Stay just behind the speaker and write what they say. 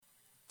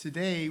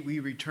Today,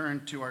 we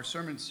return to our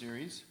sermon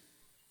series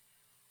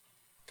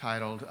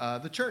titled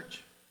The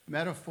Church,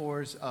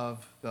 Metaphors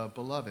of the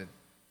Beloved.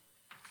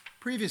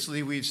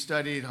 Previously, we've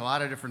studied a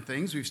lot of different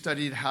things. We've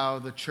studied how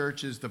the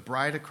church is the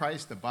bride of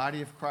Christ, the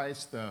body of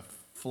Christ, the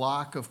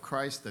flock of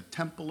Christ, the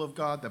temple of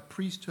God, the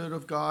priesthood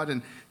of God.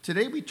 And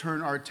today we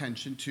turn our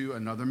attention to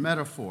another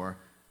metaphor,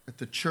 that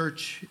the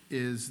church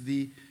is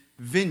the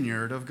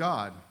vineyard of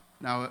God.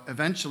 Now,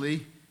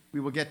 eventually, we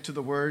will get to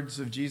the words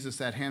of Jesus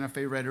that Hannah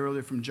Faye read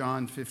earlier from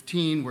John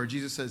 15, where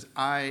Jesus says,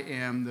 I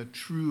am the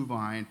true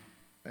vine,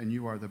 and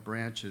you are the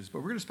branches. But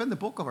we're going to spend the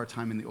bulk of our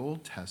time in the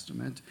Old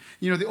Testament.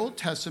 You know, the Old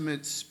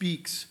Testament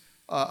speaks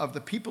of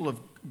the people of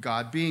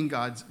God being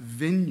God's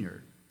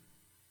vineyard.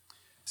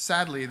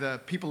 Sadly,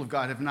 the people of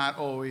God have not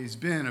always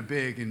been a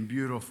big and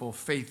beautiful,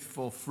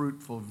 faithful,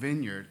 fruitful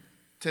vineyard.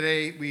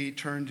 Today, we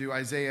turn to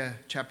Isaiah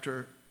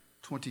chapter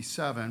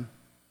 27.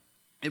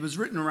 It was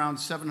written around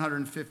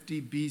 750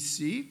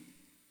 BC.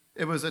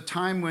 It was a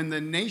time when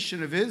the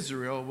nation of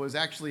Israel was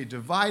actually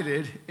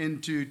divided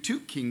into two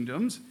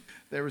kingdoms.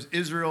 There was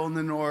Israel in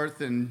the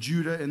north and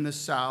Judah in the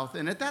south.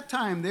 And at that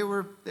time, they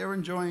were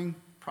enjoying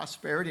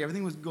prosperity.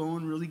 Everything was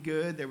going really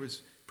good. There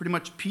was pretty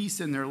much peace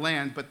in their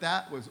land, but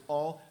that was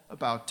all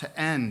about to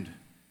end.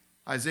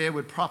 Isaiah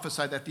would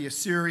prophesy that the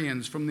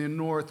Assyrians from the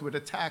north would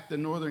attack the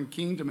northern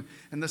kingdom,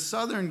 and the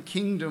southern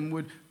kingdom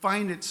would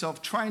find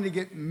itself trying to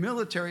get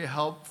military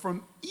help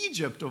from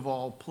Egypt, of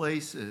all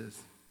places.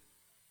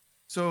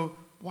 So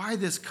why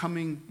this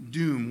coming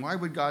doom? Why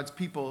would God's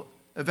people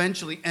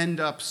eventually end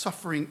up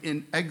suffering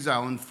in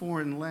exile in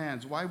foreign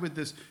lands? Why would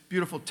this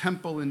beautiful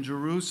temple in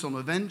Jerusalem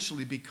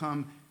eventually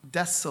become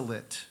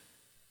desolate?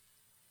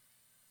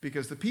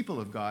 Because the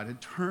people of God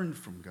had turned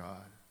from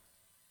God.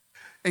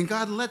 And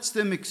God lets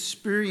them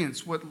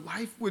experience what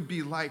life would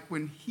be like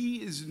when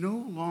He is no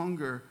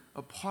longer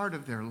a part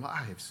of their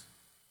lives.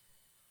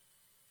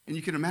 And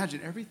you can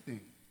imagine everything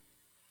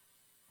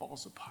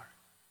falls apart.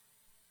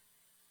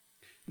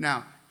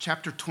 Now,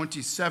 chapter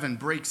 27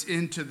 breaks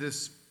into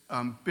this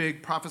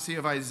big prophecy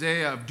of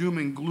Isaiah of doom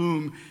and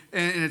gloom,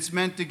 and it's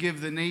meant to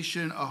give the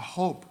nation a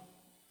hope.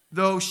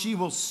 Though she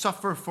will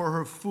suffer for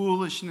her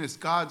foolishness,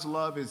 God's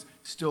love is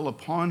still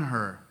upon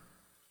her.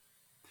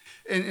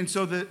 And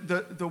so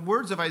the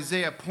words of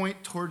Isaiah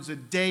point towards a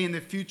day in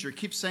the future. It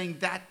keeps saying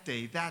that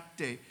day, that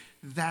day,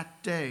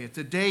 that day. It's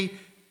a day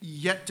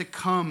yet to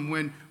come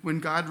when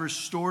God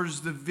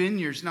restores the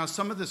vineyards. Now,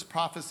 some of this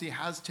prophecy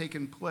has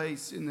taken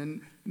place in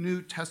the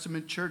New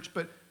Testament church,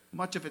 but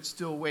much of it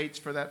still waits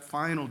for that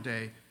final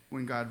day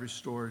when God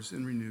restores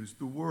and renews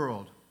the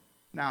world.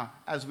 Now,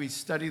 as we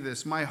study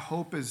this, my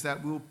hope is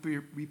that we'll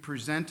be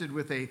presented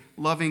with a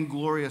loving,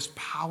 glorious,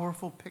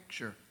 powerful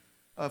picture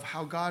of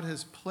how God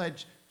has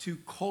pledged to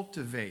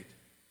cultivate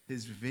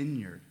His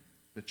vineyard,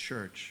 the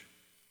church.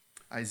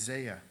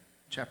 Isaiah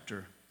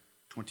chapter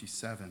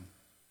 27.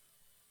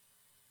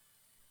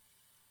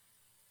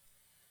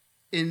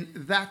 In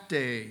that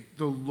day,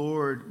 the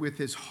Lord, with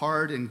His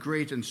hard and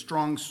great and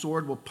strong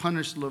sword, will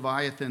punish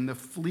Leviathan, the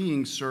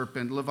fleeing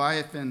serpent,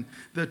 Leviathan,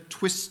 the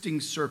twisting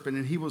serpent,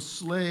 and He will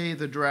slay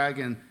the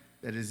dragon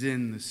that is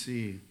in the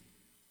sea.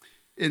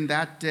 In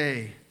that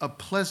day, a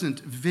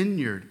pleasant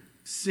vineyard,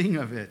 sing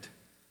of it.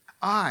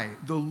 I,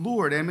 the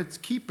Lord, am its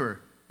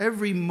keeper.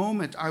 Every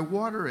moment I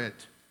water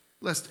it,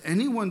 lest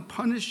anyone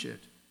punish it.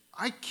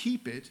 I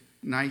keep it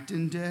night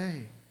and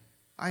day.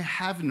 I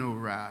have no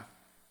wrath.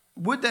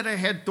 Would that I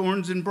had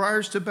thorns and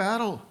briars to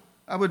battle.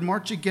 I would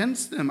march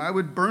against them. I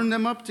would burn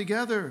them up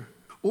together.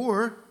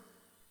 Or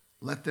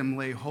let them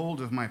lay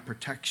hold of my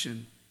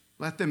protection.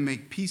 Let them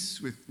make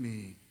peace with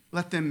me.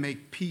 Let them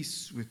make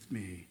peace with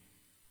me.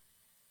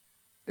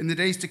 In the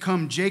days to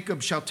come,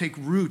 Jacob shall take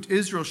root,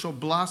 Israel shall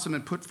blossom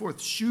and put forth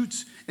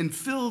shoots and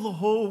fill the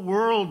whole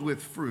world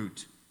with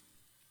fruit.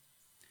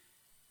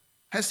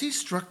 Has He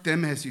struck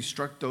them as He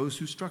struck those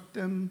who struck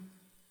them?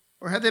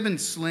 Or have they been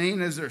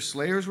slain as their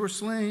slayers were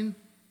slain?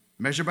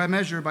 Measure,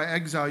 by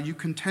exile, you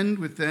contend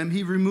with them.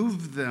 He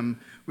removed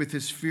them with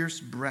His fierce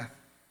breath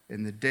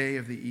in the day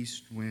of the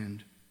east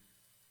wind.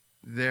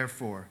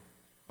 Therefore,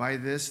 by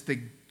this, the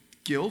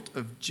guilt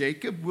of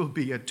Jacob will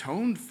be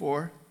atoned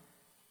for,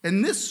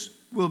 and this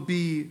will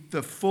be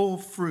the full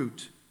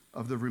fruit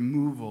of the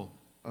removal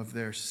of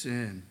their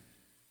sin,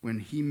 when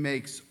He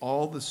makes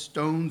all the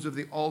stones of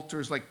the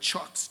altars like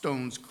chalk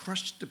stones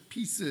crushed to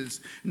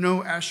pieces. No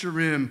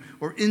asherim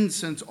or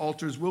incense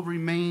altars will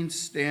remain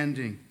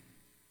standing.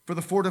 For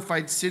the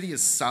fortified city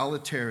is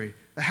solitary,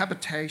 a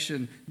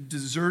habitation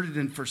deserted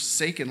and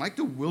forsaken, like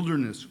the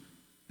wilderness.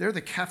 There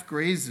the calf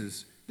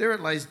grazes. There it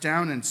lies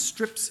down and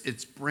strips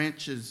its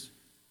branches.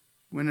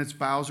 When its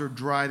boughs are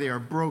dry, they are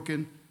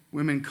broken.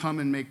 Women come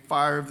and make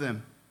fire of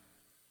them.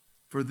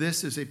 For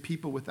this is a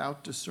people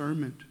without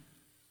discernment.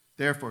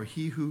 Therefore,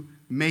 He who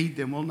made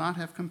them will not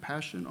have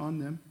compassion on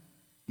them.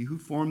 He who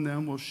formed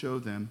them will show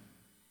them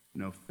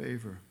no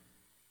favor.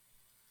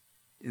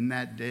 In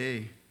that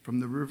day,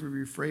 from the river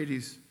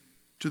Euphrates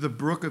to the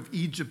brook of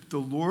Egypt, the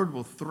Lord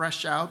will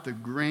thresh out the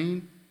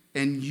grain,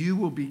 and you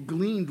will be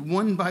gleaned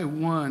one by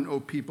one,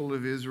 O people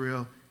of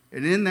Israel.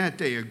 And in that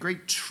day, a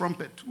great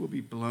trumpet will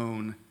be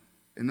blown,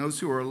 and those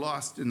who are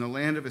lost in the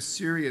land of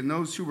Assyria and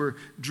those who were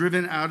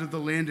driven out of the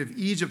land of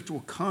Egypt will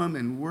come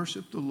and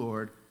worship the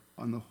Lord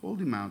on the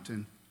holy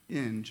mountain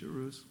in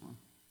Jerusalem.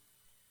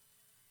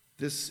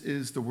 This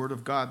is the word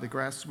of God. The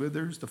grass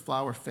withers, the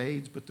flower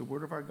fades, but the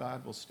word of our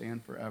God will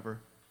stand forever.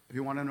 If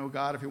you want to know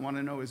God, if you want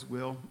to know his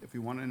will, if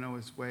you want to know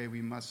his way,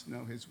 we must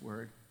know his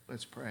word.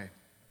 Let's pray.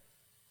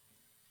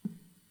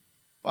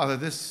 Father,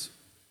 this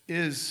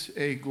is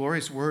a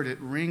glorious word. It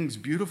rings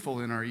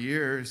beautiful in our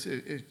ears.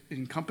 It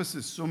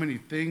encompasses so many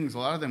things. A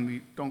lot of them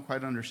we don't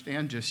quite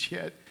understand just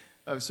yet.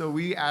 So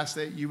we ask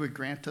that you would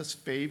grant us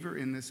favor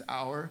in this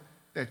hour,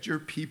 that your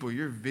people,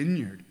 your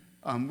vineyard,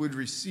 would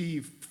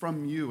receive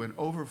from you an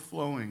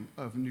overflowing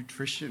of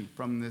nutrition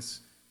from this,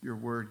 your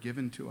word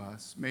given to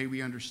us. May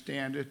we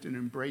understand it and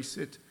embrace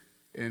it,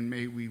 and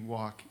may we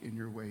walk in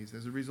your ways.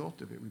 As a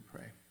result of it, we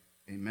pray.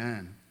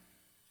 Amen.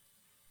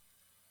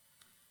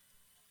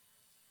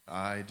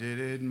 I did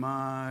it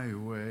my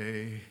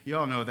way. You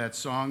all know that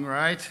song,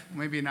 right?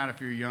 Maybe not if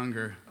you're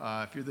younger.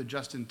 If you're the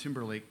Justin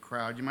Timberlake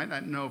crowd, you might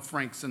not know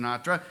Frank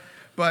Sinatra.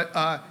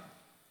 But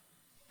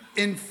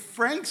in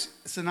Frank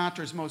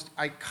Sinatra's most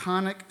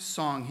iconic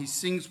song, he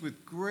sings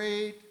with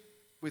great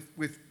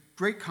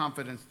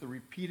confidence the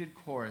repeated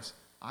chorus,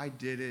 I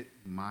did it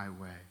my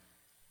way.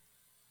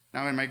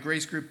 Now, in my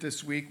grace group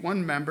this week,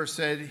 one member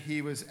said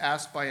he was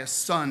asked by a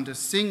son to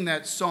sing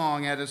that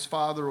song at his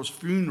father's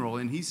funeral,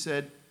 and he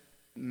said,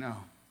 no.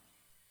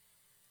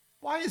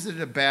 Why is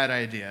it a bad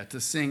idea to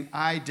sing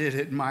I did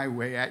it my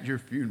way at your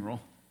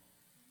funeral?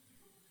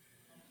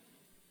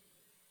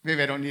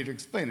 Maybe I don't need to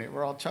explain it.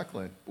 We're all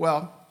chuckling.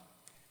 Well,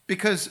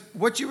 because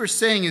what you were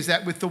saying is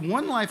that with the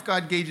one life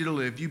God gave you to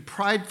live, you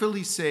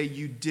pridefully say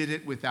you did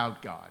it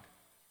without God.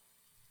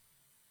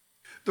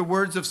 The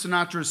words of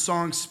Sinatra's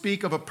song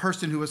speak of a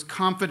person who was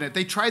confident.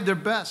 They tried their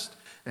best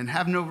and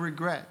have no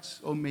regrets.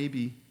 Oh,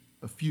 maybe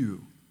a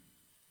few.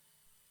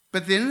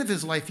 But at the end of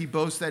his life, he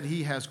boasts that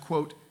he has,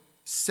 quote,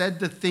 said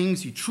the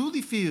things he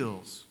truly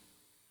feels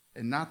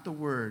and not the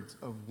words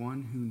of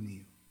one who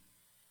kneels.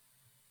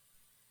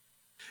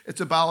 It's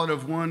a ballad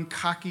of one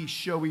cocky,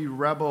 showy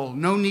rebel.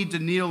 No need to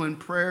kneel in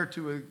prayer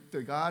to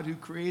the God who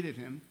created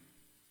him.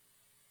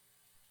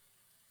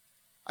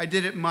 I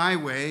did it my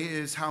way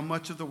is how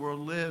much of the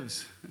world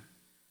lives.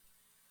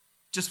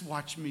 Just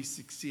watch me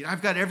succeed.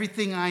 I've got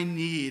everything I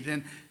need.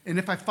 And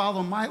if I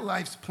follow my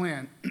life's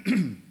plan,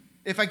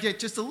 if I get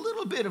just a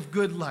little bit of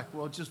good luck,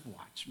 well, just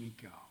watch me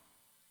go.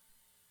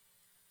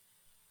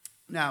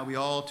 Now, we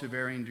all, to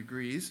varying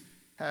degrees,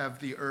 have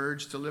the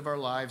urge to live our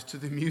lives to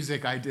the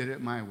music, I did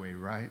it my way,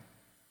 right?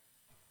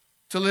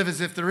 To live as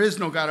if there is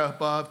no God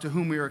above to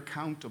whom we are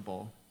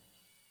accountable.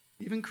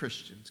 Even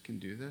Christians can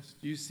do this.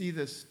 Do you see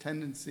this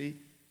tendency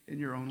in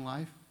your own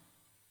life?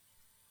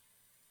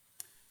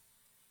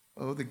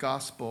 Oh, the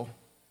gospel,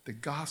 the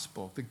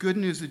good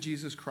news of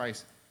Jesus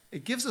Christ,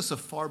 it gives us a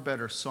far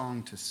better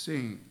song to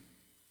sing.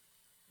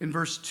 In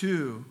verse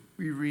 2,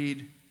 we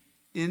read,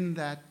 in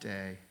that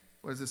day,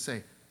 what does it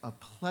say? A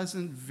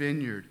pleasant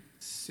vineyard,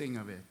 sing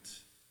of it.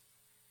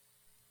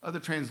 Other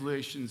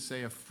translations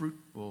say a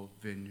fruitful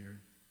vineyard.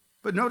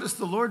 But notice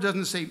the Lord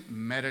doesn't say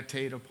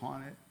meditate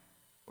upon it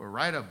or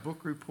write a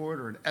book report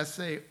or an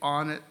essay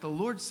on it. The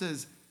Lord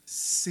says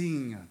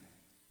sing of it.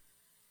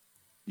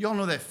 You all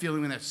know that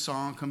feeling when that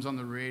song comes on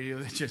the radio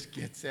that just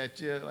gets at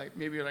you, like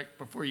maybe like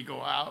before you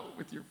go out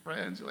with your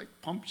friends, it like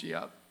pumps you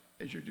up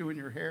as you're doing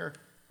your hair.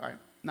 All right,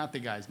 not the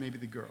guys, maybe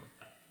the girl.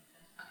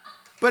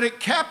 But it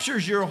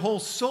captures your whole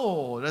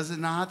soul, does it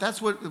not?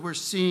 That's what we're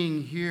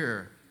seeing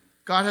here.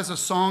 God has a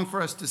song for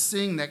us to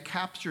sing that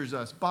captures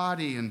us,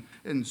 body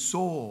and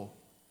soul.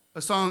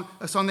 A song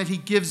that he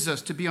gives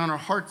us to be on our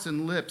hearts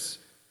and lips.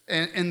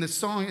 And the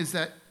song is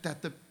that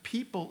the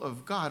people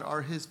of God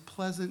are his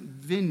pleasant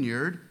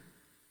vineyard,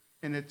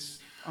 and it's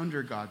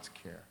under God's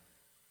care.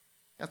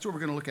 That's what we're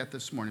going to look at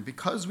this morning.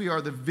 Because we are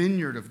the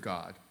vineyard of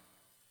God,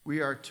 we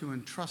are to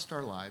entrust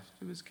our lives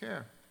to his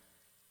care.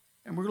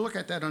 And we're going to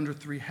look at that under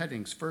three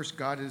headings. First,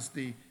 God is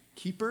the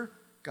keeper,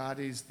 God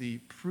is the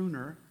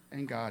pruner,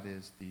 and God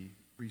is the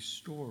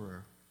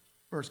restorer.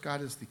 First,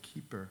 God is the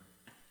keeper.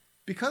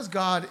 Because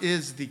God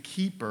is the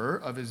keeper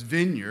of his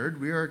vineyard,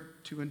 we are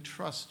to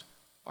entrust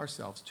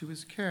ourselves to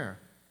his care.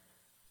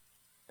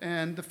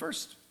 And the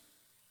first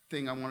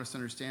thing I want us to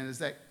understand is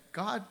that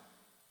God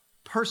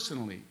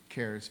personally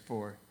cares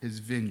for his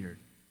vineyard.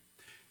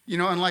 You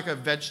know, unlike a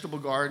vegetable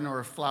garden or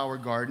a flower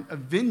garden, a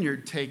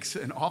vineyard takes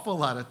an awful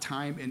lot of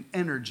time and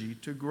energy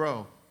to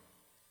grow.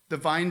 The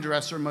vine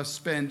dresser must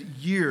spend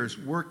years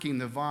working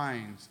the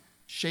vines,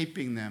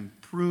 shaping them,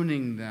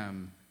 pruning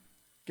them,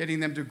 getting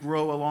them to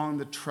grow along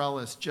the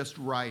trellis just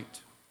right.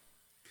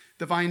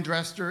 The vine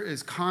dresser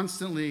is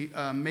constantly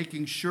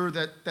making sure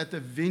that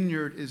the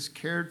vineyard is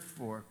cared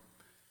for.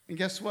 And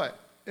guess what?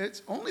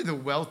 It's only the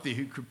wealthy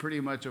who could pretty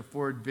much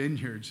afford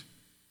vineyards.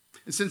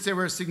 And since they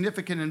were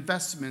significant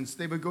investments,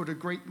 they would go to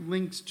great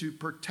lengths to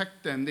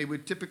protect them. They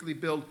would typically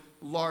build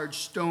large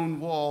stone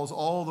walls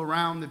all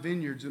around the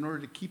vineyards in order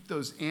to keep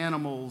those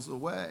animals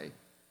away.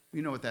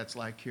 You know what that's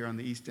like here on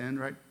the East End,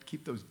 right?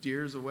 Keep those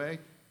deers away.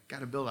 Got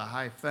to build a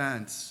high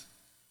fence.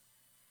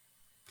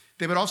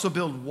 They would also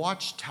build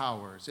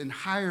watchtowers and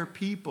hire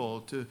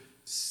people to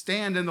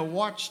stand in the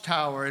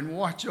watchtower and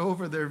watch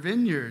over their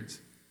vineyards.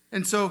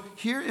 And so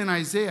here in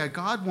Isaiah,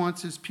 God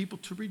wants his people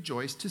to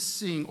rejoice, to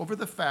sing over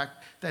the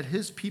fact that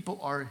his people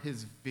are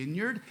his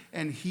vineyard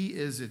and he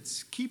is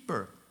its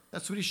keeper.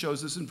 That's what he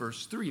shows us in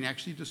verse 3 and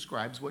actually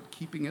describes what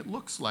keeping it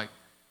looks like.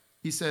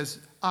 He says,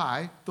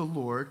 I, the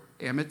Lord,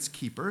 am its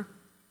keeper.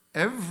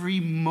 Every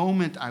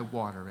moment I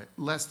water it,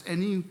 lest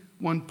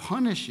anyone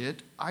punish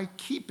it, I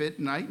keep it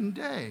night and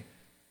day.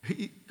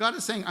 God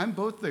is saying, I'm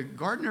both the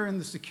gardener and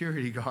the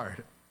security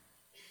guard.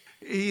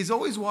 He's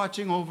always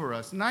watching over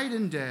us, night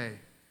and day.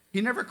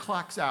 He never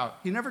clocks out.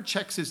 He never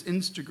checks his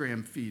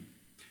Instagram feed.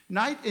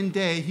 Night and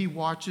day, he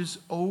watches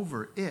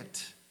over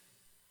it.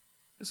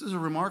 This is a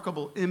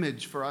remarkable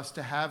image for us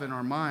to have in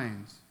our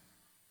minds.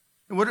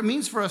 And what it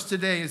means for us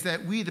today is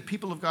that we, the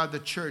people of God, the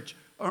church,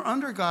 are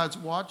under God's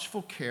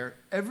watchful care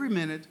every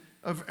minute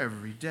of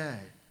every day.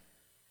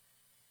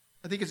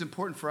 I think it's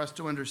important for us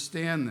to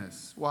understand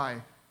this.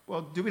 Why?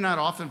 Well, do we not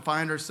often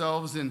find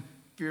ourselves in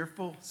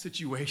fearful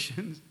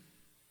situations?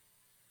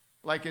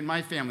 Like in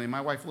my family,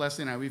 my wife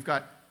Leslie and I, we've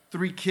got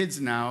 3 kids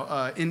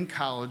now in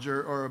college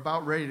or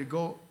about ready to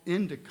go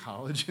into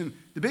college. And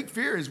the big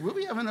fear is, will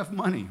we have enough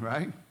money,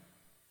 right?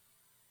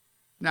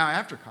 Now,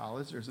 after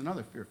college, there's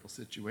another fearful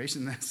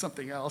situation. That's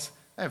something else.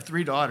 I have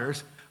 3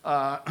 daughters,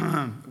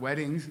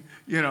 weddings,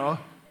 you know.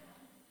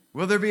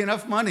 Will there be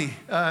enough money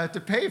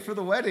to pay for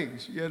the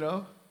weddings, you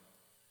know?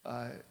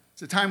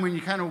 It's a time when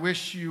you kind of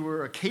wish you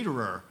were a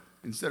caterer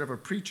instead of a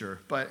preacher.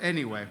 But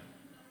anyway,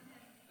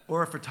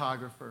 or a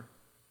photographer.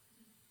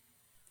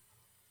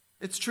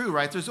 It's true,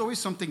 right? There's always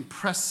something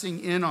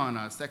pressing in on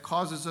us that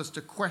causes us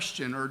to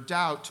question or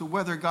doubt to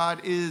whether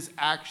God is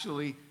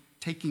actually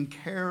taking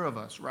care of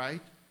us,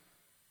 right?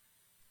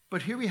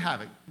 But here we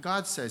have it.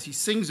 God says, he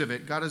sings of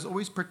it. God is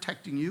always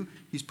protecting you.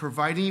 He's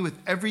providing you with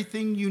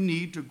everything you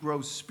need to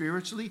grow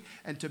spiritually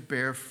and to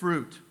bear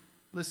fruit.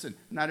 Listen,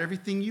 not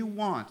everything you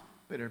want,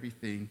 but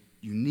everything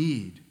you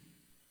need.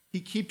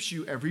 He keeps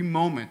you every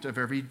moment of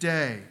every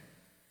day.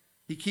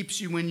 He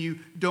keeps you when you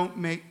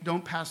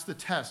don't pass the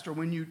test or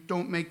when you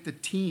don't make the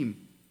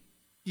team.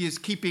 He is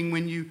keeping you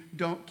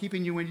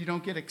when you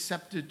don't get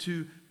accepted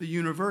to the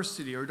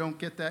university or don't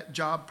get that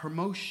job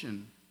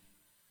promotion.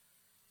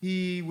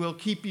 He will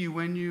keep you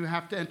when you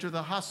have to enter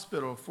the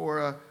hospital for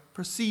a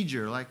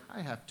procedure like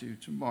I have to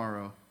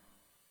tomorrow.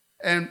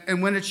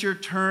 And when it's your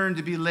turn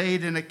to be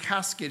laid in a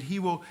casket, he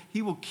will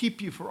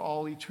keep you for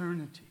all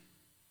eternity.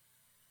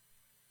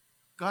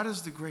 God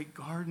is the great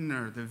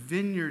gardener, the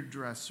vineyard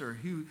dresser,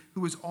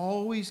 who is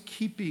always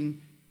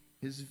keeping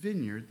his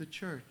vineyard, the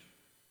church.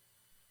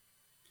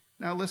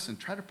 Now listen,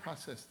 try to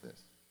process this.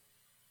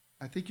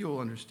 I think you will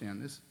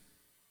understand this.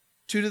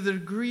 To the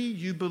degree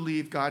you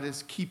believe God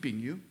is keeping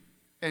you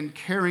and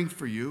caring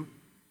for you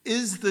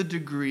is the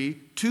degree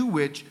to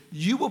which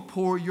you will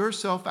pour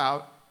yourself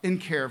out and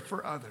care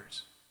for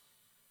others,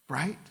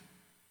 right?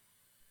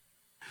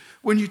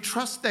 When you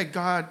trust that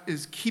God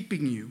is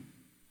keeping you,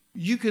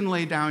 you can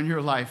lay down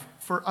your life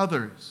for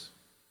others.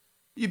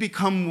 You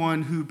become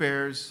one who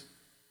bears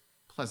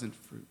pleasant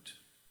fruit.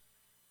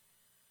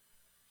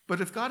 But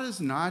if God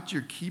is not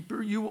your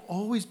keeper, you will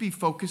always be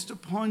focused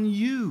upon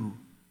you.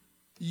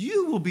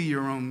 You will be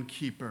your own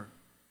keeper.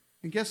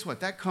 And guess what?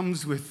 That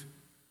comes with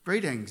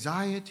great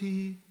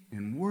anxiety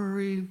and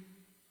worry.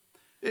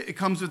 It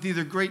comes with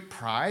either great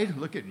pride,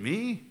 look at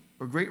me,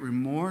 or great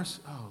remorse,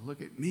 oh,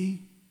 look at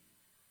me,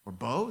 or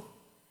both.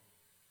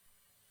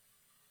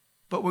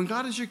 But when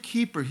God is your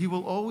keeper, he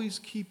will always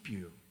keep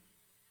you.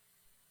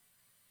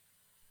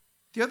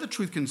 The other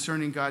truth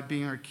concerning God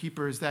being our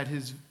keeper is that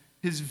his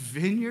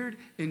vineyard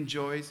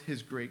enjoys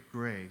his great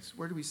grace.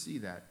 Where do we see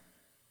that?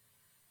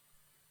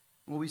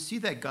 Well, we see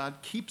that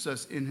God keeps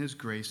us in his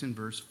grace in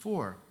verse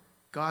 4.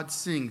 God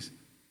sings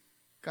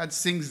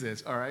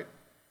this, all right?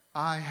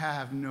 I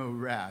have no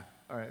wrath.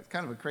 All right, it's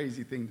kind of a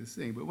crazy thing to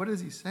sing, but what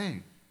is he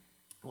saying?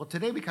 Well,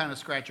 today we kind of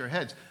scratch our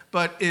heads,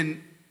 but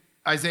in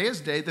Isaiah's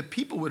day, the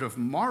people would have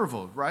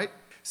marveled, right?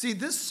 See,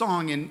 this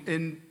song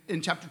in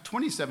chapter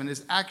 27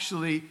 is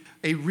actually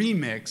a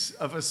remix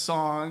of a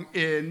song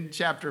in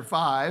chapter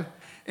 5.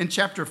 In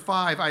chapter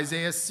 5,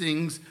 Isaiah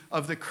sings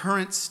of the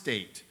current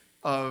state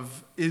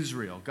of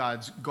Israel,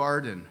 God's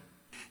garden.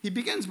 He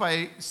begins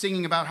by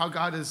singing about how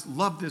God has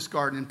loved this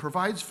garden and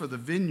provides for the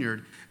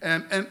vineyard.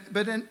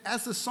 But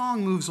as the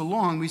song moves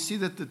along, we see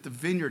that the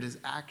vineyard is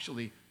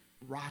actually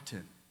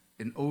rotten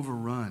and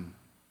overrun.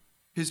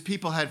 His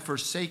people had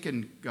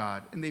forsaken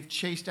God, and they've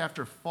chased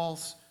after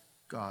false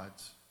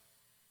gods.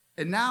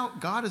 And now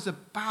God is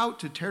about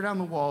to tear down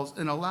the walls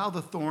and allow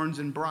the thorns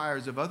and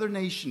briars of other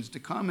nations to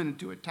come in and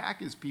to attack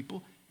his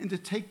people and to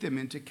take them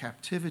into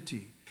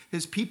captivity.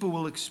 His people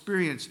will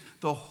experience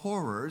the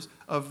horrors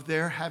of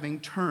their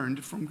having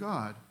turned from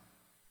God.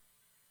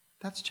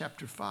 That's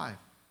chapter 5.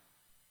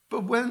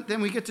 But then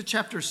we get to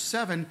chapter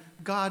 7,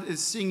 God is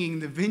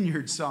singing the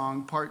vineyard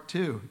song, part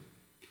 2.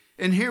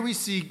 And here we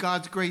see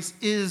God's grace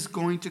is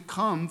going to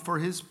come for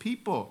his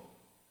people.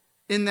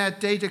 In that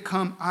day to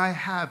come, I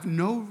have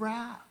no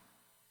wrath.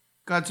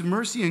 God's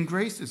mercy and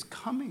grace is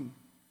coming.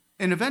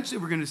 And eventually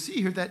we're going to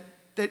see here that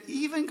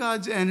even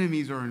God's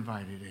enemies are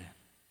invited in.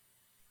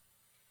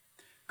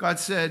 God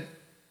said,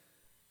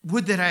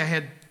 would that I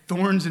had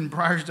thorns and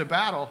briars to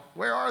battle.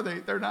 Where are they?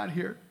 They're not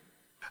here.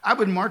 I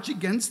would march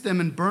against them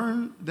and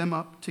burn them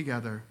up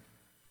together.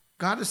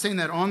 God is saying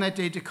that on that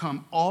day to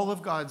come, all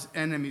of God's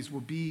enemies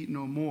will be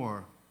no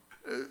more.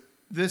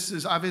 This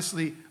is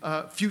obviously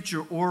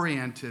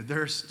future-oriented.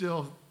 There are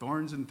still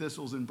thorns and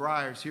thistles and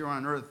briars here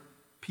on earth,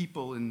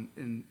 people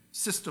and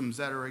systems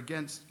that are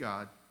against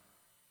God.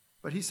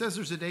 But he says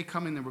there's a day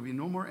coming there will be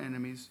no more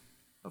enemies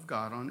of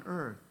God on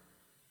earth.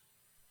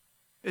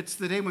 It's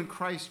the day when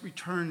Christ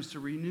returns to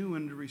renew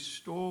and to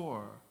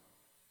restore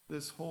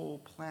this whole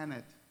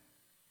planet,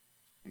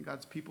 and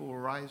God's people will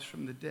rise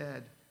from the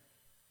dead.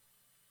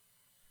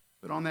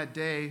 But on that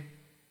day,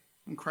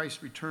 when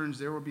Christ returns,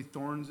 there will be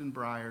thorns and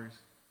briars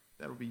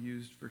that will be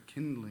used for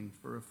kindling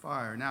for a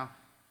fire. Now,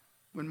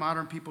 when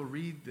modern people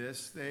read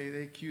this,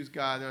 they accuse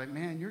God. They're like,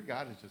 man, your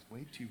God is just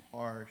way too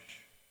harsh.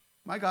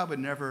 My God would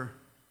never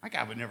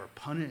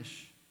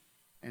punish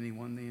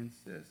anyone, they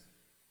insist.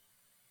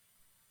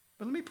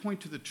 But let me point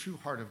to the true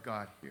heart of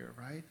God here,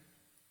 right?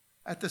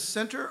 At the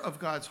center of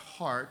God's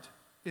heart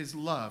is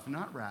love,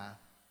 not wrath.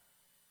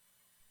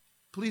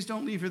 Please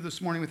don't leave here this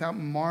morning without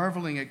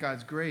marveling at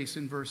God's grace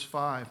in verse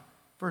 5.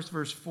 First,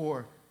 verse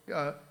 4.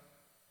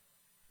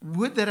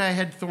 Would that I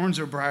had thorns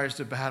or briars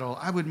to battle.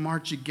 I would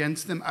march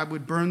against them. I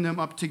would burn them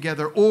up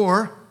together.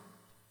 Or,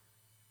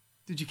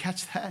 did you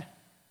catch that?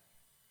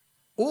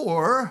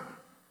 Or,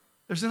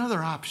 there's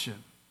another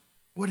option.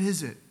 What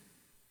is it?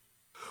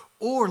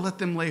 Or let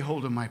them lay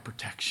hold of my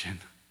protection.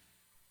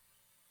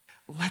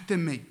 Let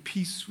them make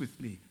peace with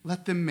me.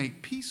 Let them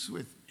make peace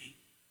with me.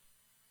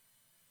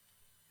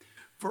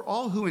 For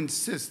all who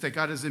insist that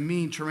God is a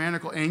mean,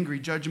 tyrannical, angry,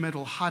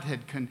 judgmental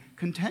hothead can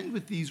contend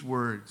with these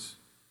words.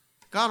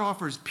 God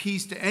offers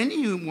peace to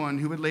anyone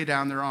who would lay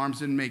down their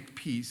arms and make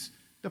peace.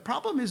 The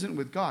problem isn't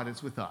with God,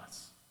 it's with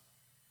us.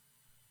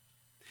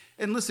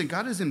 And listen,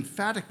 God is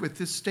emphatic with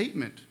this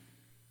statement.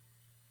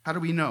 How do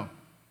we know?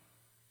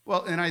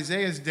 Well, in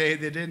Isaiah's day,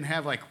 they didn't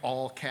have like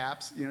all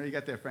caps. You know, you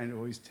got that friend who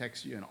always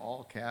texts you in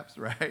all caps,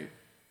 right?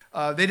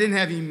 They didn't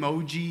have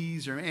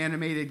emojis or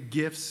animated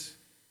GIFs.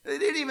 They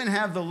didn't even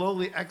have the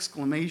lowly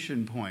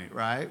exclamation point,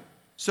 right?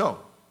 So,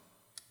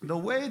 the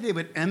way they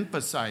would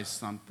emphasize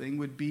something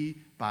would be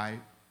by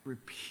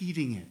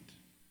repeating it.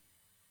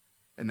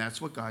 And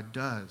that's what God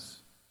does.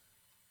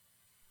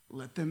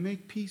 Let them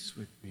make peace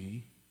with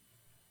me.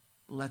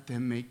 Let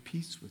them make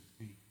peace with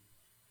me.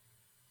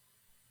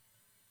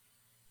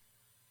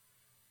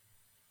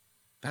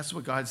 That's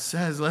what God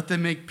says. Let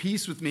them make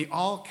peace with me.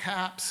 All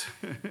caps.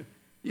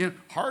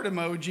 Heart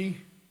emoji.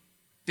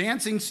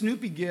 Dancing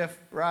Snoopy gif,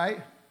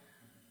 right?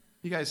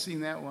 You guys seen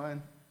that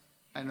one?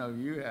 I know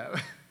you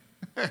have.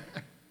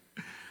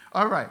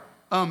 All right.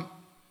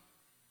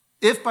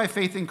 If by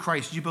faith in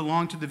Christ you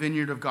belong to the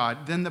vineyard of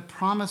God, then the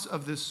promise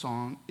of this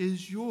song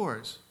is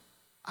yours.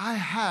 I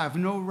have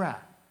no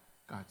wrath,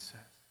 God says.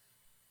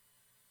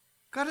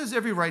 God has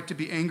every right to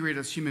be angry at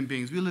us human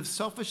beings. We live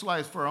selfish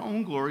lives for our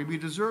own glory. We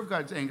deserve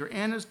God's anger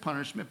and his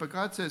punishment, but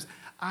God says,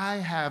 I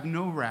have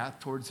no wrath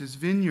towards his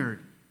vineyard.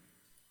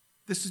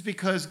 This is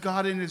because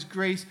God in his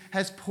grace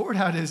has poured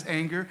out his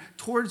anger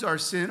towards our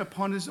sin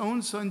upon his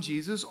own son,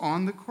 Jesus,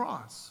 on the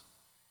cross.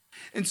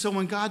 And so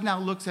when God now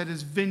looks at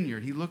his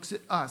vineyard, he looks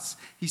at us,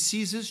 he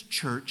sees his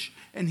church,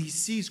 and he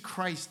sees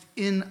Christ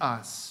in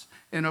us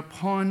and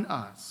upon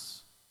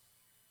us.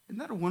 Isn't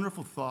that a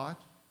wonderful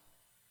thought?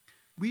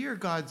 We are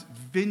God's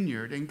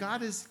vineyard, and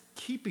God is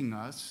keeping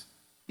us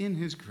in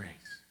his grace.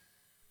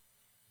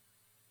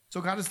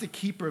 So God is the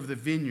keeper of the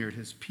vineyard,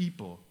 his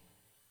people.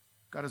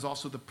 God is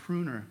also the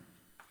pruner.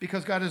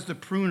 Because God is the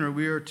pruner,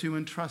 we are to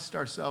entrust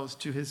ourselves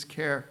to his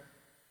care.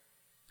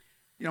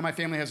 You know, my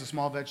family has a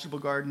small vegetable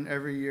garden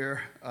every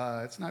year.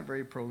 It's not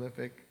very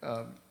prolific.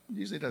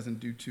 Usually doesn't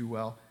do too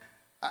well.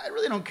 I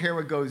really don't care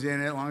what goes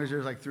in it, as long as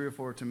there's like 3 or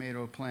 4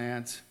 tomato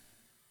plants.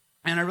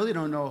 And I really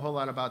don't know a whole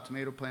lot about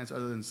tomato plants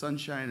other than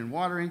sunshine and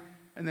watering.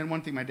 And then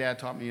one thing my dad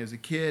taught me as a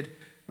kid,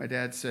 my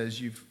dad says,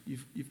 you've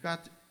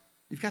got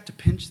to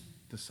pinch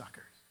the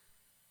suckers.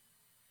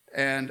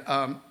 And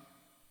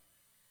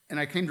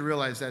I came to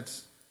realize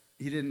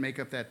he didn't make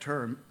up that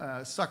term.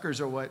 Suckers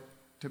are what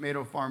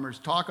tomato farmers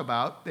talk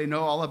about. They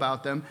know all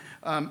about them.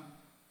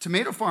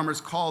 Tomato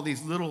farmers call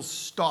these little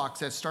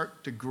stalks that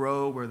start to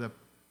grow where the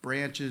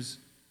branches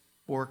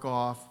fork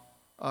off,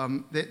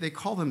 they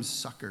call them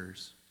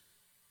suckers.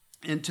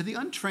 And to the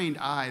untrained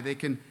eye, they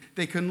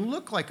can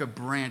look like a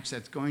branch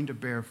that's going to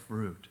bear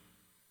fruit,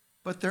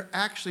 but they're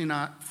actually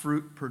not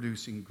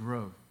fruit-producing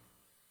growth.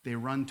 They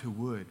run to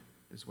wood,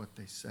 is what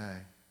they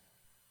say.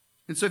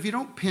 And so if you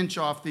don't pinch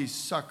off these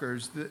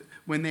suckers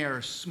when they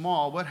are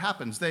small, what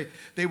happens?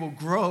 They will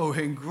grow,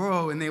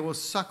 and they will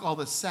suck all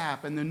the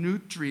sap and the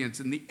nutrients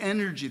and the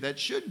energy that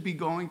should be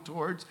going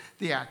towards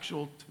the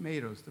actual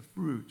tomatoes, the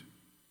fruit.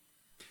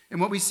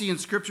 And what we see in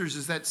scriptures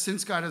is that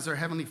since God is our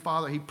Heavenly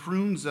Father, he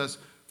prunes us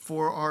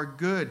for our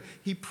good.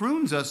 He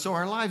prunes us so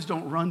our lives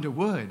don't run to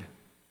wood.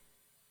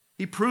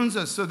 He prunes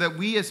us so that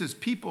we as his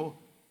people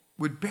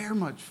would bear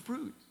much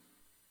fruit.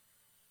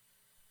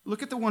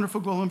 Look at the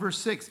wonderful goal in verse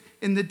 6.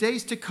 In the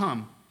days to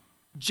come,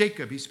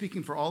 Jacob, he's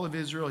speaking for all of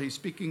Israel, he's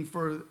speaking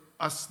for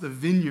us, the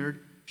vineyard,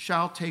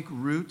 shall take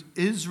root.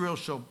 Israel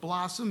shall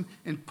blossom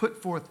and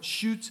put forth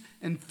shoots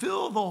and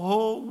fill the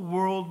whole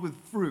world with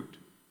fruit.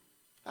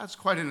 That's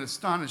quite an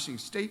astonishing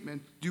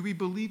statement. Do we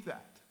believe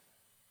that?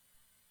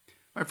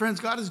 My friends,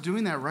 God is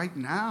doing that right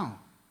now.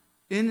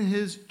 In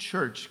his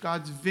church,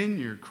 God's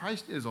vineyard,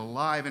 Christ is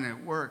alive and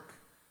at work.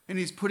 And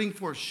he's putting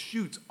forth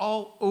shoots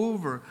all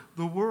over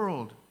the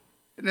world.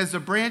 And as the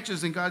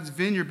branches in God's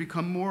vineyard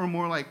become more and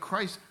more like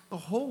Christ, the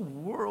whole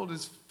world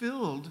is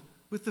filled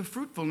with the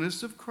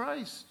fruitfulness of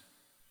Christ.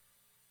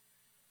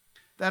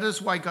 That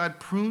is why God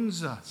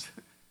prunes us,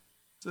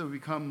 so that we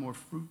become more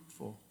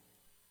fruitful.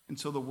 And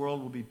so the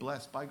world will be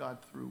blessed by God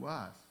through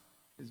us,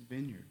 his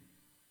vineyard.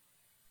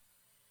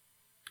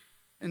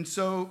 And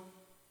so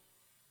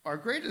our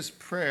greatest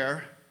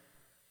prayer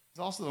is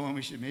also the one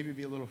we should maybe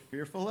be a little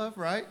fearful of,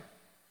 right?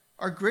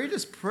 Our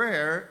greatest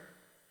prayer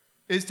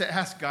is to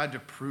ask God to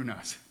prune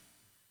us.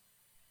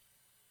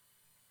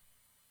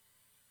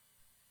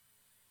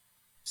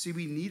 See,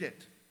 we need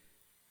it.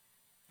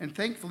 And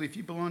thankfully, if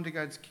you belong to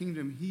God's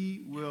kingdom,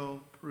 he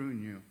will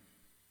prune you.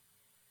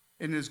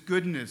 In his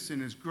goodness, in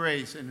his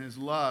grace, in his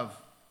love,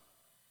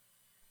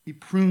 he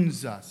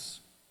prunes us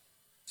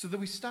so that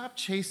we stop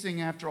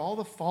chasing after all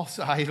the false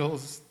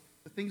idols,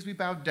 the things we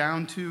bow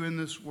down to in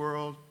this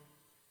world.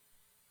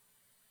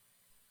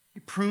 He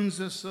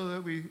prunes us so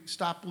that we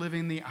stop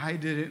living the I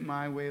did it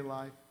my way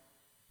life.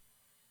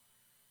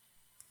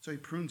 So he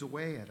prunes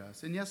away at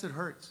us. And yes, it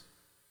hurts.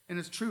 And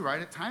it's true,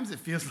 right? At times it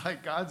feels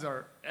like God's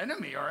our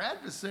enemy, our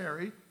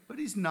adversary, but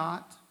he's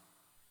not.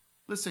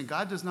 Listen,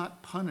 God does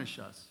not punish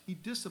us. He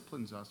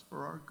disciplines us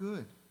for our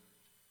good.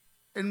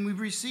 And we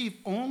receive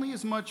only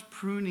as much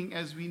pruning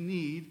as we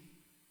need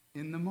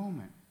in the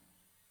moment.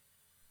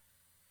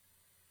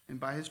 And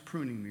by his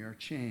pruning, we are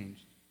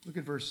changed. Look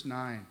at verse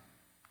 9.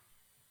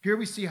 Here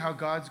we see how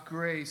God's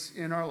grace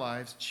in our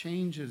lives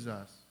changes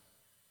us.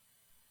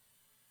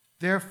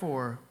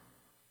 Therefore,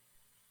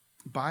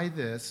 by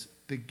this,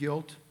 the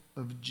guilt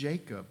of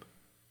Jacob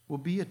will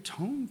be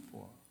atoned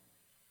for.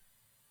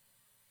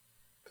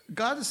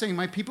 God is saying,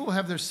 my people will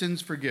have their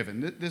sins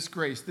forgiven. This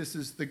grace, this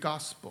is the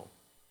gospel.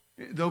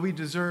 Though we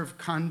deserve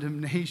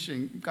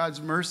condemnation,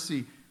 God's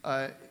mercy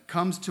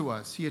comes to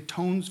us. He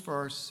atones for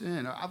our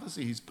sin.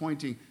 Obviously, he's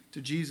pointing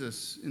to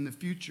Jesus in the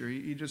future.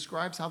 He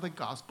describes how the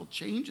gospel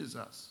changes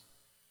us.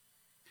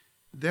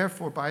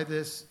 Therefore, by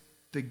this,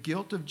 the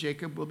guilt of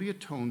Jacob will be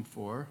atoned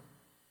for,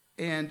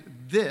 and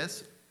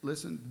this,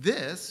 listen,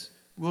 this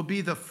will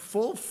be the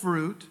full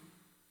fruit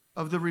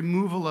of the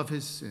removal of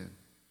his sin.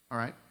 All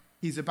right?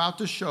 He's about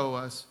to show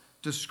us,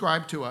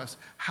 describe to us,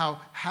 how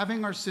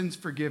having our sins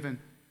forgiven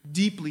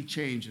deeply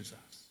changes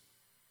us.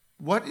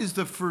 What is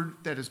the fruit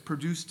that is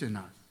produced in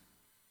us?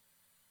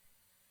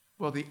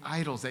 Well, the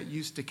idols that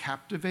used to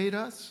captivate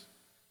us,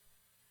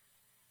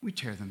 we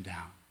tear them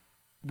down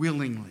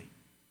willingly,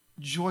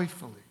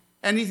 joyfully.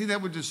 Anything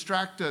that would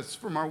distract us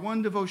from our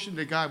one devotion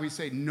to God, we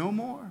say, no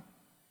more.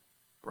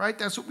 Right?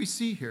 That's what we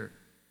see here.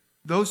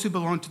 Those who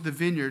belong to the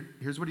vineyard,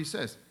 here's what he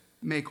says,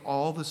 make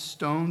all the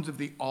stones of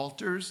the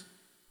altars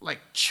like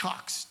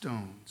chalk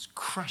stones,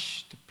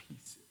 crushed to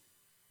pieces.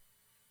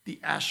 The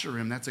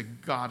Asherim, that's a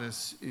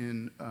goddess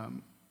in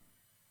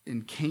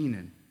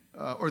Canaan,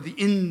 or the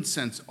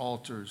incense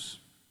altars,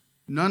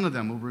 none of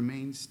them will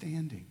remain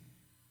standing.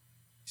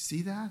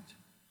 See that?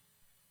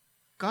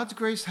 God's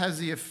grace has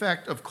the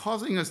effect of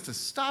causing us to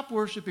stop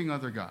worshiping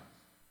other gods.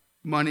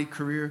 Money,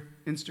 career,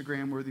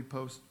 Instagram-worthy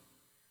posts.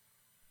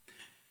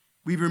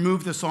 We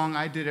removed the song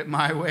I Did It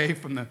My Way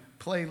from the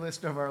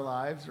playlist of our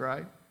lives,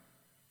 right?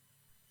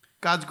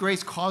 God's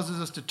grace causes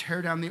us to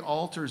tear down the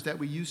altars that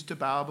we used to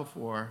bow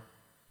before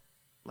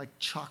like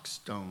chalk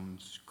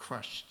stones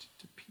crushed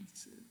to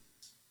pieces.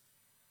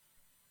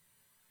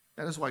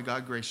 That is why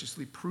God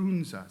graciously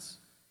prunes us.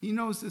 He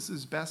knows this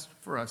is best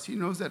for us. He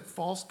knows that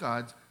false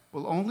gods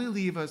will only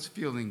leave us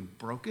feeling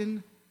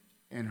broken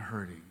and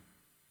hurting.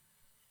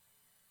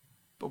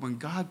 But when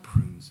God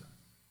prunes us,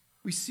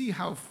 we see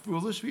how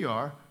foolish we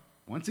are,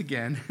 once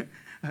again,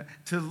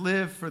 to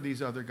live for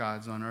these other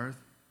gods on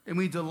earth. And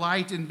we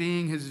delight in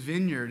being his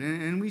vineyard,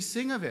 and we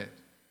sing of it.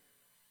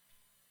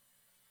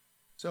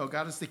 So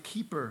God is the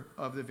keeper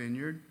of the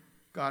vineyard.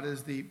 God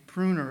is the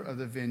pruner of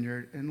the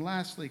vineyard. And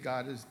lastly,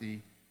 God is the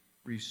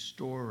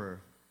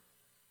restorer.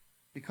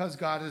 Because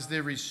God is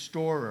the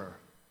restorer,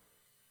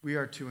 we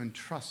are to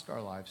entrust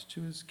our lives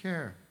to his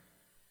care.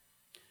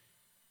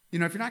 You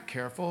know, if you're not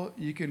careful,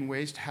 you can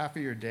waste half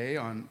of your day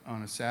on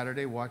a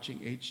Saturday watching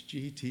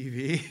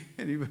HGTV.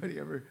 Anybody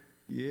ever?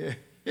 Yeah,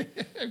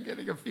 I'm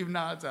getting a few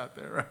nods out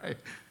there, right?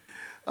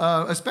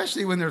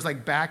 Especially when there's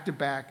like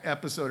back-to-back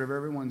episode of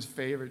everyone's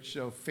favorite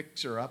show,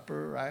 Fixer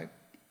Upper, right?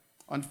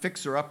 On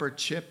Fixer Upper,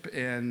 Chip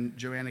and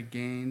Joanna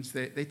Gaines,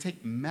 they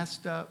take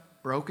messed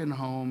up, broken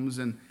homes,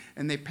 and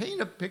they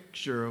paint a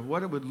picture of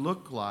what it would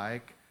look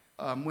like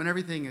when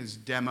everything is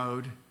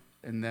demoed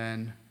and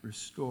then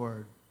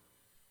restored.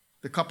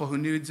 The couple who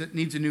needs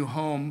a new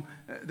home,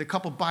 the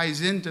couple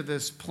buys into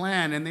this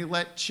plan, and they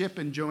let Chip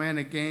and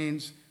Joanna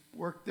Gaines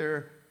work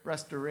their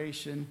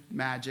restoration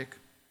magic.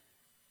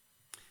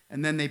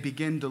 And then they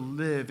begin to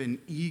live in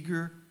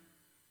eager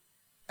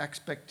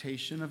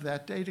expectation of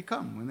that day to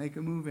come when they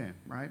can move in,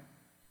 right?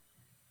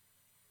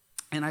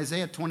 In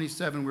Isaiah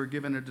 27, we're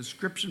given a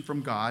description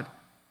from God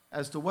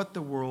as to what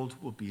the world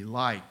will be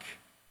like.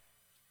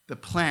 The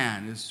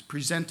plan is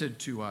presented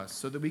to us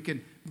so that we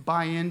can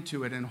buy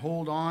into it and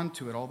hold on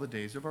to it all the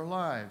days of our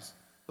lives.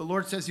 The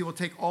Lord says he will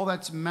take all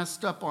that's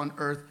messed up on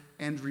earth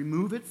and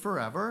remove it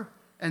forever.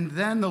 And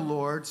then the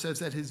Lord says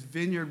that his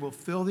vineyard will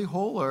fill the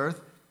whole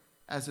earth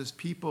as his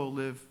people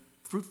live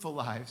fruitful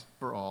lives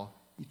for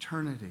all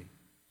eternity.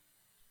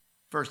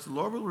 First, the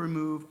Lord will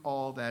remove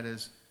all that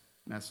is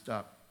messed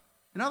up.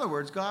 In other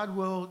words, God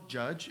will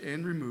judge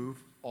and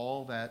remove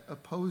all that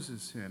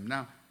opposes him.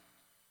 Now,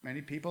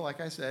 many people, like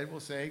I said,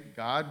 will say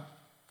God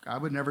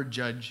would never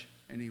judge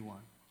anyone.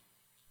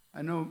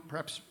 I know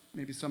perhaps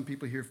maybe some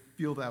people here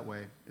feel that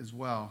way as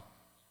well.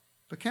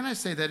 But can I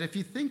say that if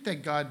you think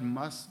that God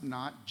must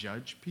not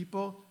judge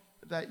people,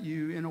 that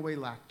you in a way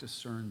lack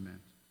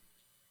discernment?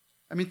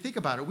 I mean, think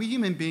about it. We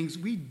human beings,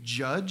 we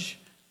judge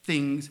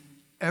things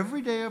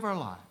every day of our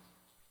lives.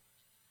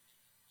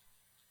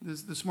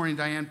 This morning,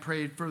 Diane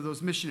prayed for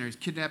those missionaries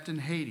kidnapped in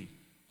Haiti.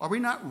 Are we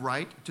not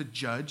right to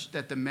judge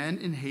that the men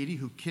in Haiti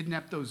who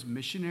kidnapped those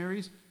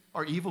missionaries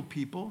are evil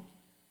people?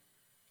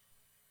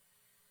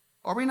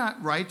 Are we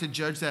not right to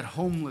judge that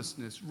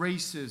homelessness,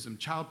 racism,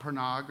 child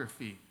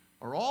pornography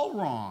are all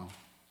wrong?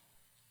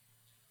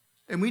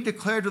 And we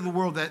declare to the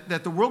world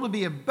that the world would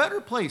be a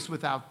better place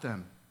without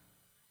them.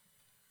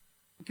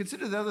 And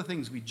consider the other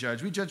things we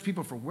judge. We judge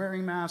people for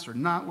wearing masks or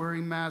not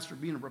wearing masks, or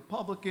being a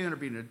Republican or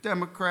being a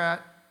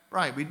Democrat.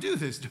 Right, we do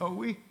this, don't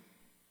we?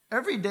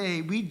 Every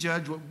day we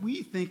judge what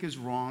we think is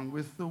wrong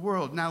with the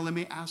world. Now let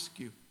me ask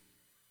you,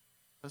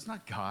 does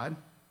not God,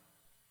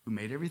 who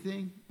made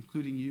everything,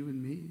 including you and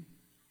me,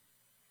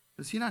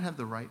 does he not have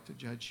the right to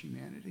judge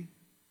humanity?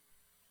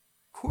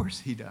 Of course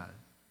he does.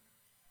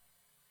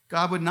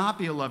 God would not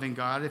be a loving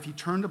God if he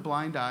turned a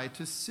blind eye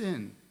to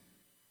sin.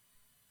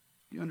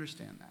 You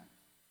understand that?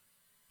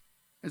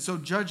 And so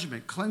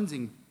judgment,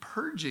 cleansing,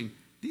 purging,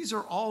 these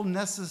are all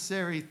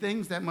necessary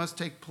things that must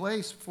take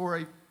place for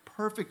a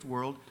perfect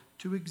world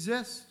to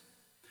exist.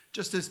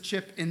 Just as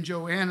Chip and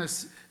Joanna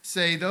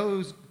say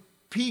those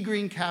pea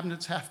green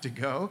cabinets have to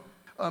go,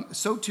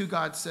 so too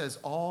God says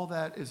all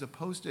that is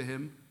opposed to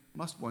him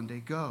must one day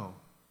go.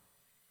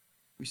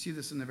 We see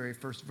this in the very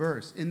first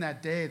verse. In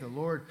that day, the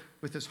Lord,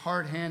 with his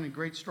hard hand and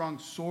great strong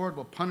sword,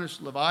 will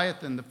punish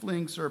Leviathan, the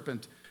fleeing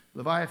serpent,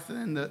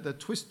 Leviathan, the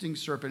twisting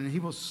serpent, and he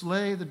will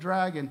slay the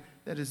dragon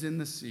that is in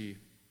the sea.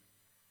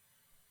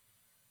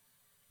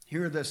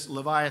 Here, this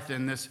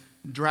Leviathan, this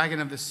dragon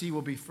of the sea,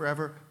 will be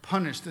forever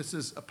punished. This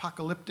is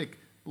apocalyptic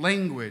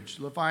language.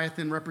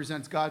 Leviathan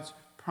represents God's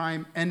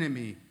prime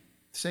enemy,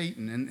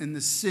 Satan, and the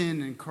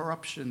sin and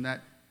corruption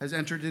that has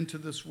entered into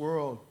this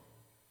world.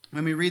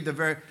 When we read the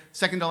very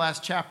second to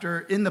last chapter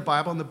in the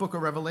Bible, in the book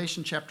of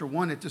Revelation, chapter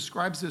 1, it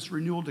describes this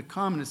renewal to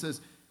come, and it says,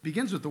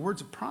 begins with the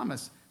words of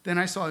promise. Then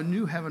I saw a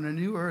new heaven, a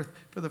new earth,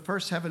 for the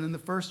first heaven and the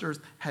first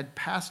earth had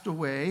passed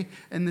away,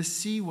 and the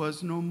sea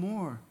was no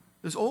more.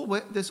 This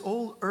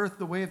old earth,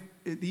 the way of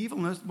the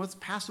evilness, must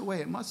pass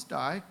away. It must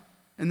die,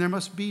 and there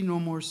must be no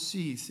more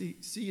sea.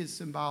 Sea is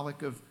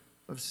symbolic of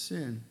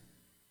sin.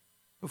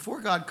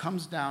 Before God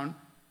comes down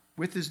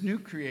with his new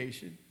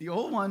creation, the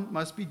old one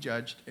must be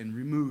judged and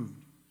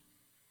removed.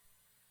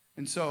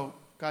 And so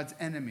God's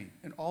enemy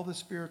and all the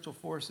spiritual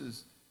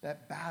forces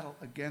that battle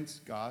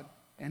against God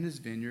and his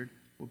vineyard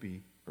will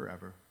be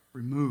forever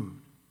removed.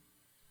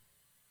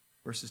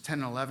 Verses 10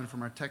 and 11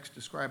 from our text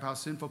describe how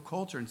sinful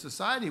culture and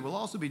society will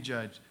also be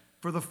judged.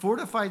 For the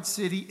fortified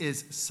city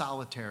is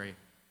solitary,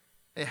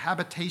 a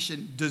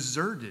habitation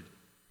deserted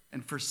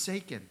and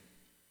forsaken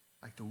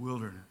like the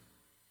wilderness.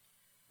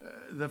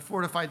 The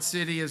fortified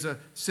city is a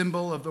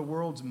symbol of the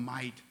world's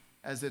might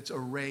as it's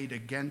arrayed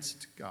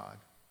against God.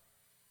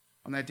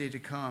 On that day to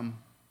come,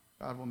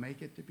 God will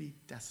make it to be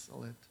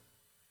desolate.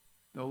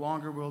 No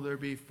longer will there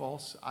be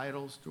false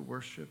idols to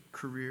worship,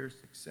 career,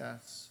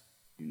 success,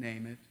 you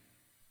name it.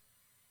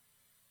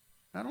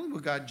 Not only will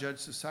God judge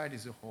society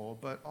as a whole,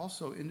 but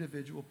also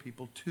individual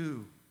people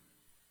too.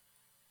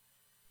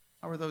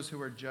 How are those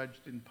who are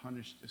judged and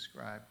punished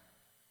described?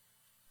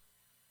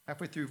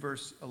 Halfway through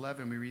verse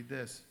 11, we read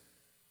this.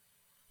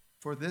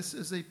 For this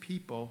is a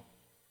people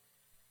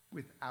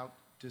without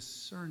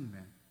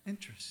discernment.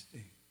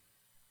 Interesting.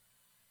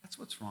 That's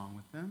what's wrong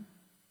with them.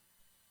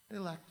 They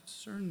lack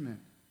discernment.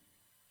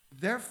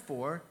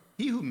 Therefore,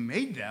 he who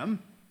made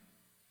them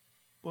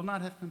will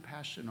not have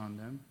compassion on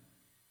them.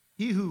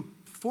 He who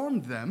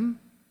formed them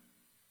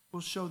will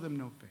show them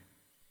no favor.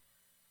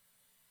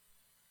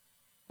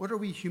 What are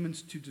we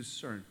humans to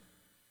discern?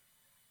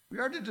 We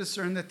are to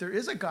discern that there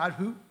is a God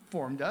who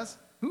formed us,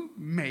 who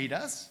made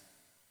us,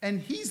 and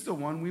he's the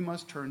one we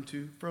must turn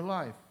to for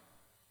life.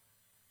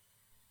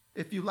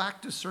 If you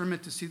lack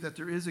discernment to see that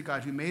there is a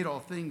God who made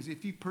all things,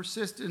 if you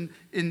persist in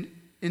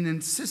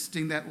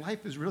insisting that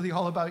life is really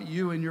all about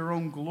you and your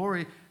own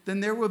glory,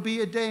 then there will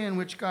be a day in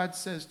which God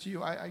says to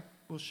you, I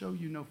will show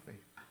you no faith.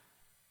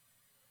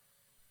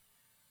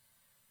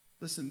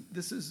 Listen,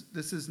 this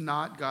is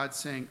not God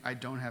saying, I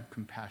don't have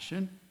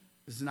compassion.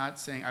 This is not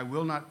saying, I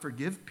will not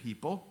forgive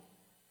people.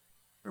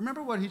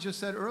 Remember what he just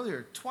said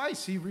earlier.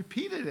 Twice he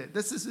repeated it.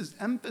 This is his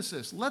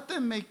emphasis. Let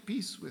them make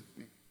peace with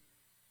me.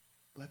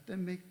 Let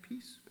them make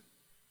peace with me.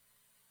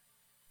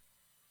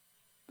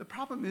 The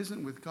problem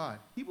isn't with God.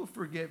 He will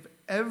forgive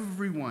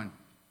everyone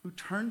who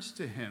turns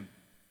to him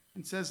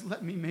and says,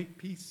 let me make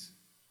peace.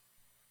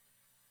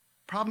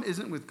 The problem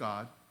isn't with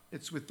God.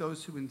 It's with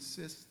those who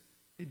insist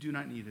they do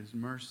not need his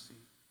mercy.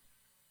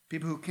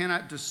 People who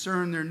cannot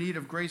discern their need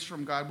of grace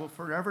from God will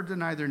forever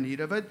deny their need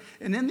of it,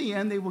 and in the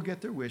end, they will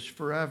get their wish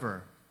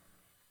forever.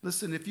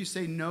 Listen, if you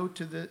say no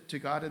to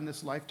God in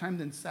this lifetime,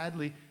 then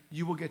sadly,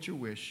 you will get your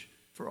wish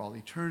for all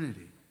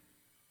eternity.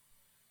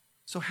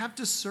 So have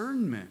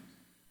discernment.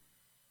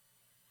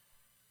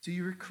 So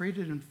you were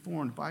created and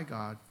formed by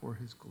God for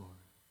his glory.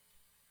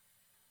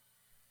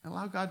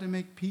 Allow God to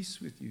make peace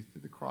with you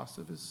through the cross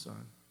of his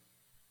Son.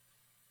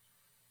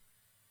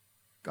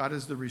 God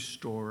is the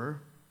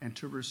restorer, and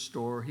to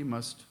restore, he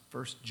must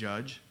first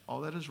judge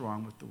all that is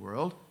wrong with the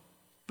world.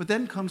 But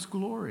then comes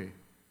glory.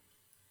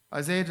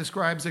 Isaiah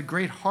describes a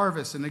great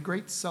harvest and a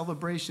great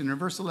celebration. In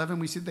verse 11,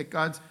 we see that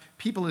God's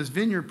people, his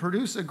vineyard,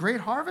 produce a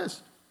great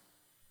harvest.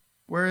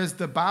 Whereas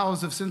the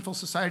boughs of sinful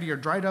society are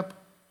dried up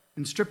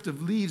and stripped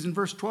of leaves. In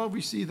verse 12,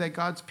 we see that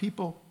God's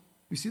people,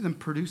 we see them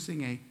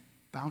producing a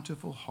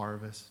bountiful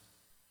harvest.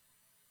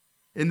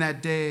 In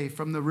that day,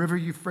 from the river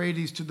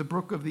Euphrates to the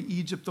brook of the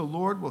Egypt, the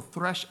Lord will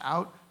thresh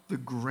out the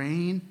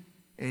grain,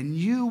 and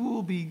you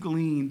will be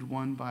gleaned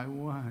one by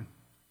one.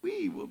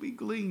 We will be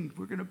gleaned.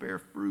 We're going to bear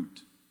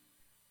fruit.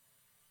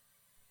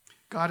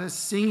 God is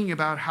singing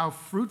about how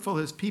fruitful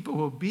his people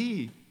will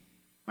be.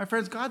 My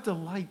friends, God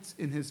delights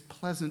in his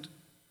pleasant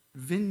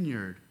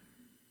vineyard.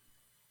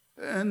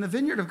 And the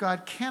vineyard of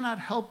God cannot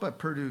help but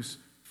produce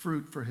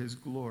fruit for his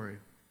glory.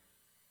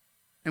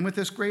 And with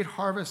this great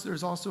harvest,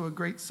 there's also a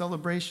great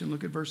celebration.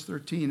 Look at verse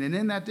 13. And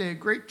in that day, a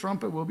great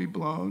trumpet will be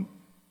blown.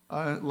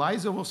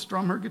 Liza will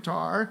strum her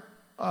guitar.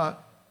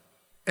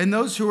 And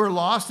those who are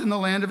lost in the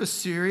land of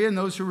Assyria and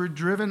those who were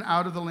driven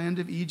out of the land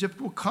of Egypt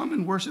will come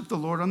and worship the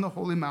Lord on the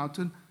holy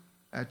mountain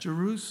at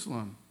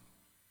Jerusalem.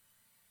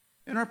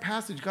 In our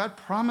passage, God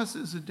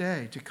promises a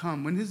day to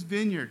come when his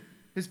vineyard,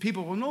 his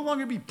people will no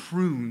longer be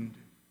pruned.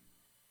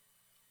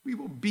 We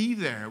will be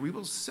there. We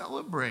will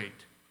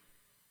celebrate.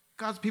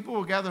 God's people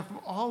will gather from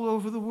all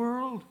over the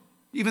world.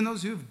 Even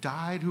those who have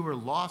died, who were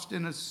lost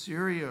in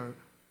Assyria,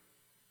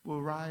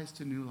 will rise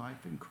to new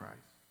life in Christ.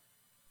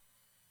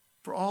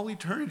 For all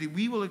eternity,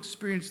 we will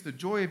experience the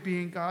joy of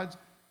being God's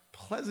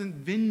pleasant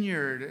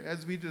vineyard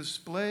as we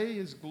display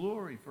his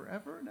glory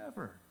forever and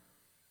ever.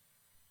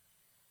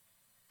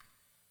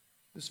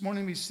 This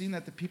morning we've seen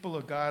that the people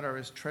of God are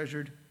his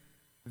treasured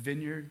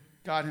vineyard.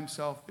 God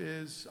himself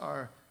is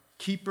our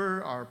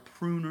keeper, our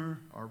pruner,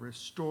 our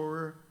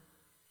restorer.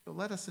 So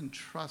let us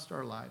entrust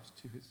our lives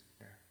to his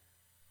care.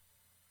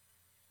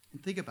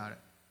 And think about it.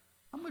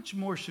 How much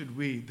more should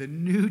we, the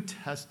New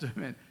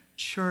Testament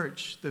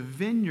church, the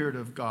vineyard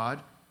of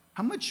God,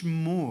 how much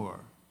more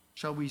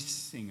shall we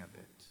sing of it?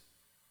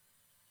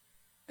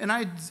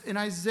 In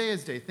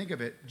Isaiah's day, think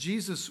of it,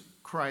 Jesus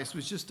Christ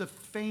was just a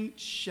faint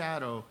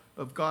shadow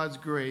of God's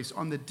grace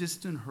on the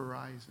distant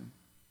horizon.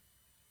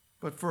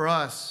 But for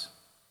us,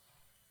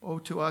 oh,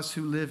 to us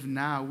who live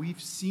now,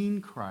 we've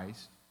seen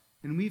Christ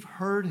and we've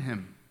heard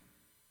him.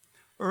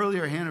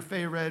 Earlier, Hannah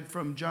Faye read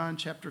from John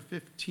chapter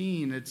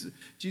 15.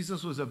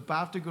 Jesus was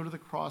about to go to the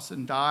cross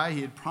and die.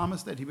 He had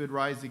promised that he would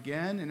rise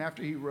again. And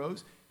after he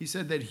rose, he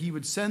said that he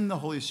would send the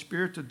Holy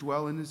Spirit to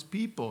dwell in his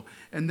people.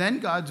 And then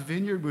God's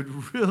vineyard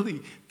would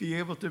really be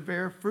able to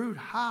bear fruit.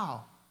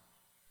 How?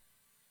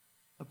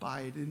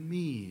 Abide in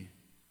me.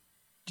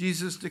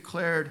 Jesus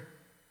declared,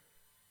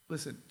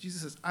 listen,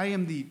 Jesus says, I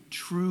am the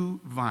true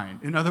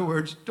vine. In other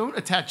words, don't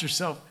attach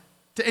yourself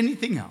to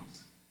anything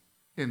else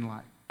in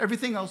life.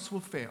 Everything else will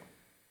fail.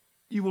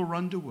 You will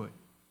run to wood.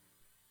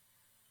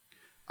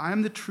 I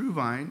am the true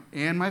vine,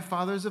 and my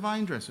Father is a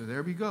vine dresser.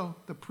 There we go,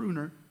 the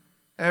pruner.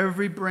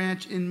 Every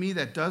branch in me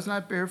that does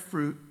not bear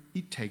fruit,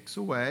 he takes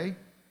away.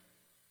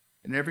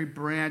 And every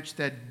branch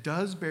that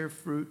does bear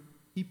fruit,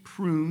 he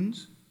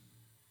prunes,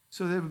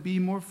 so that it would be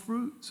more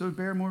fruit, so it would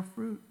bear more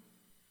fruit.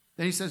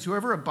 Then he says,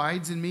 whoever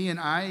abides in me and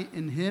I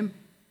in him,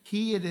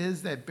 he it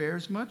is that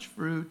bears much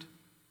fruit.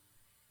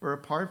 For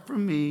apart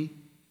from me,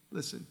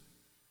 listen,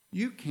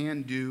 you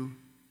can do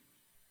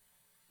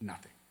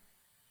nothing.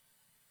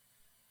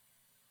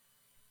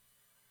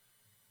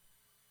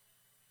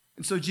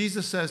 And so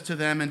Jesus says to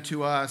them and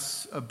to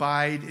us,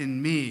 abide in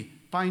me.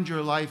 Find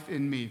your life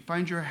in me.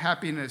 Find your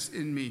happiness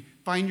in me.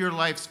 Find your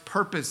life's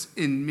purpose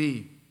in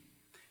me.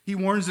 He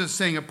warns us,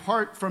 saying,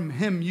 apart from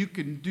him, you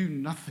can do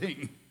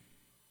nothing.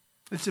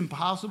 It's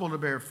impossible to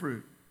bear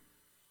fruit.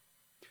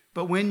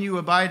 But when you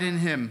abide in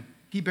him,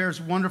 he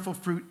bears wonderful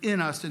fruit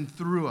in us and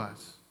through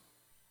us.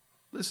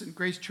 Listen,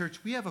 Grace Church,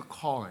 we have a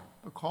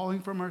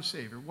calling from our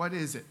Savior. What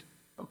is it?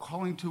 A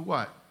calling to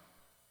what?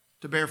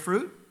 To bear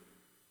fruit?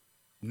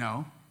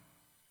 No.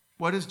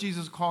 What is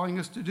Jesus calling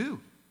us to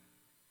do?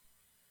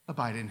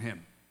 Abide in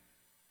him.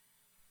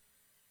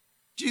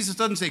 Jesus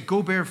doesn't say,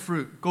 go bear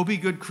fruit, go be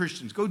good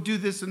Christians, go do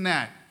this and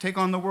that, take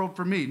on the world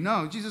for me.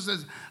 No, Jesus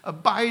says,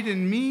 abide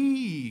in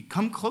me,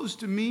 come close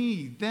to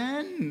me.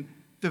 Then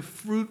the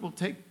fruit will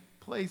take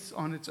place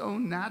on its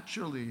own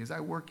naturally as I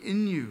work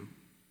in you.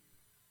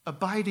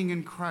 Abiding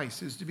in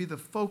Christ is to be the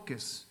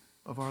focus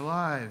of our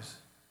lives.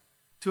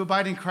 To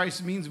abide in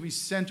Christ means we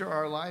center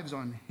our lives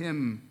on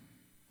him.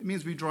 It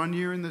means we draw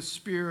near in the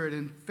Spirit,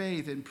 in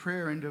faith, in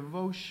prayer, and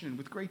devotion,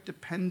 with great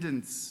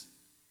dependence.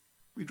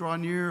 We draw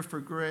near for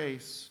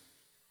grace.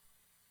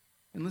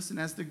 And listen,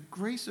 as the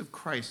grace of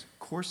Christ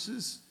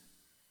courses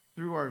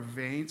through our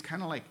veins,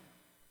 kind of like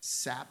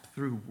sap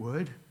through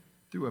wood,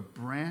 through a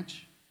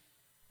branch,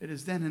 it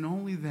is then and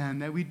only then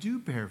that we do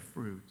bear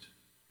fruit.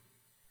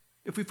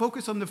 If we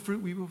focus on the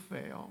fruit, we will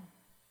fail.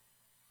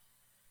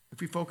 If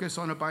we focus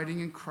on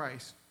abiding in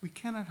Christ, we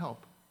cannot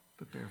help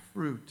but bear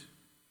fruit.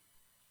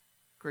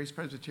 Grace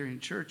Presbyterian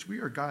Church, we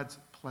are God's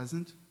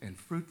pleasant and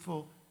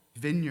fruitful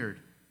vineyard.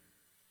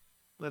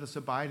 Let us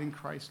abide in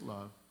Christ's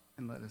love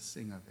and let us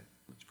sing of it.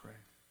 Let's pray.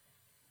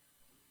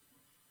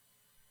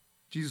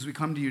 Jesus, we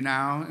come to you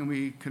now and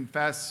we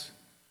confess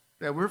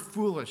that we're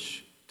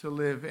foolish to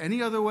live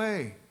any other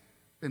way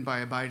than by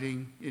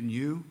abiding in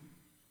you.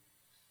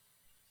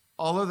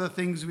 All of the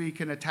things we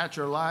can attach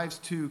our lives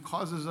to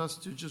causes us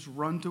to just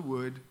run to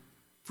wood,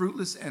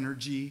 fruitless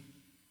energy,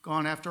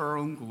 gone after our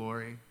own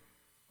glory.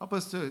 Help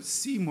us to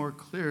see more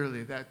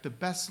clearly that the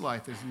best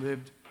life is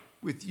lived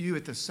with you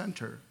at the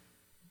center.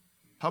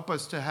 Help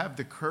us to have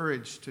the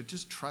courage to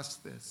just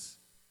trust this.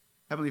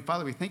 Heavenly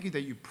Father, we thank you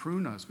that you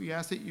prune us. We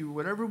ask that you,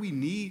 whatever you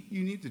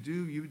need to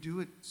do, you do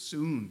it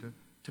soon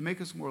to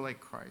make us more like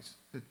Christ,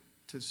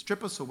 to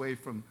strip us away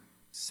from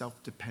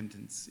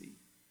self-dependency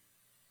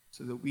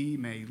so that we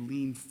may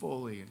lean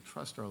fully and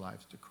trust our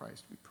lives to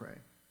Christ, we pray.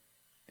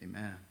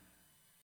 Amen.